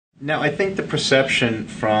Now, I think the perception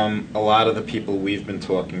from a lot of the people we've been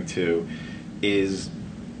talking to is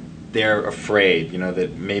they're afraid,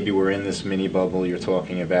 that maybe we're in this mini bubble you're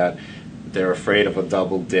talking about. They're afraid of a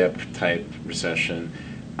double dip type recession.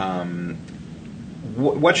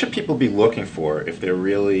 What should people be looking for if they're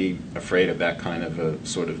really afraid of that kind of a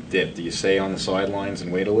sort of dip? Do you stay on the sidelines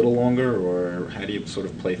and wait a little longer, or how do you sort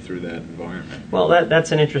of play through that environment? Well,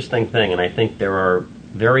 that's an interesting thing, and I think there are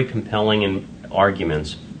very compelling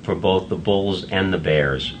arguments for both the bulls and the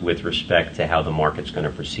bears with respect to how the market's going to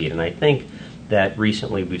proceed. And I think that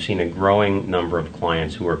recently we've seen a growing number of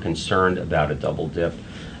clients who are concerned about a double dip,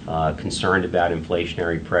 concerned about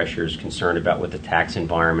inflationary pressures, concerned about what the tax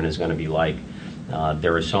environment is going to be like.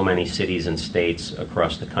 There are so many cities and states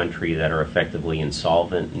across the country that are effectively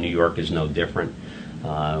insolvent. New York is no different.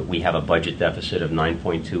 We have a budget deficit of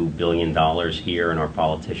 $9.2 billion here, and our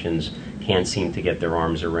politicians can't seem to get their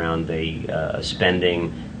arms around a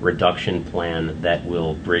spending reduction plan that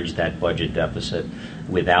will bridge that budget deficit.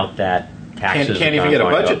 Without that, taxes can't even get a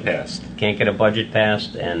budget passed. Can't get a budget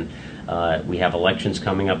passed, and we have elections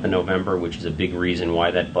coming up in November, which is a big reason why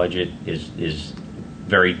that budget is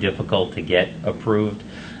very difficult to get approved.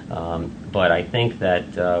 But I think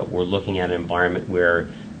that we're looking at an environment where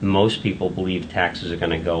most people believe taxes are going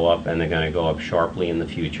to go up, and they're going to go up sharply in the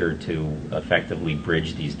future to effectively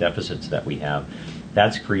bridge these deficits that we have.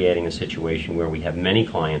 That's creating a situation where we have many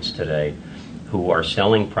clients today who are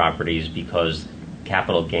selling properties because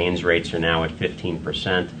capital gains rates are now at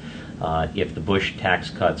 15%. If the Bush tax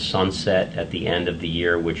cuts sunset at the end of the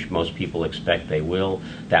year, which most people expect they will,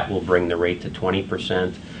 that will bring the rate to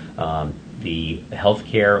 20%. The health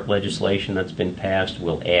care legislation that's been passed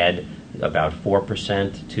will add about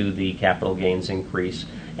 4% to the capital gains increase,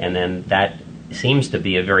 and then that seems to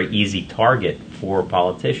be a very easy target for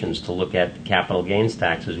politicians to look at capital gains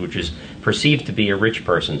taxes, which is perceived to be a rich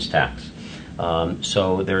person's tax.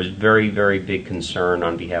 So there's very, very big concern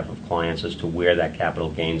on behalf of clients as to where that capital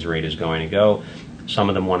gains rate is going to go. Some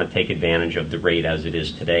of them want to take advantage of the rate as it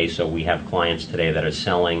is today, so we have clients today that are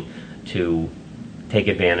selling to take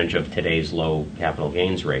advantage of today's low capital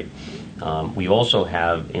gains rate. We also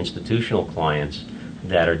have institutional clients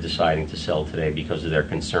that are deciding to sell today because of their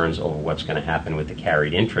concerns over what's going to happen with the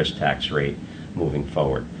carried interest tax rate moving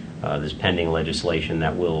forward. There's pending legislation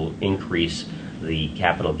that will increase the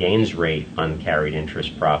capital gains rate on carried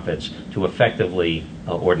interest profits to effectively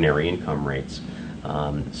ordinary income rates.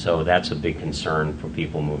 So that's a big concern for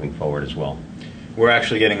people moving forward as well. We're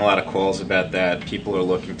actually getting a lot of calls about that. People are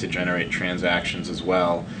looking to generate transactions as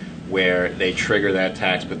well, where they trigger that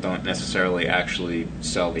tax but don't necessarily actually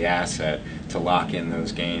sell the asset to lock in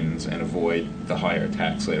those gains and avoid the higher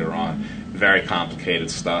tax later on. Very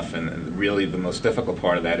complicated stuff, and really the most difficult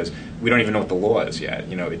part of that is we don't even know what the law is yet.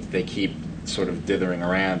 They keep sort of dithering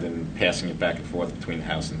around and passing it back and forth between the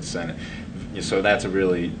House and the Senate. So that's a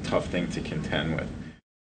really tough thing to contend with.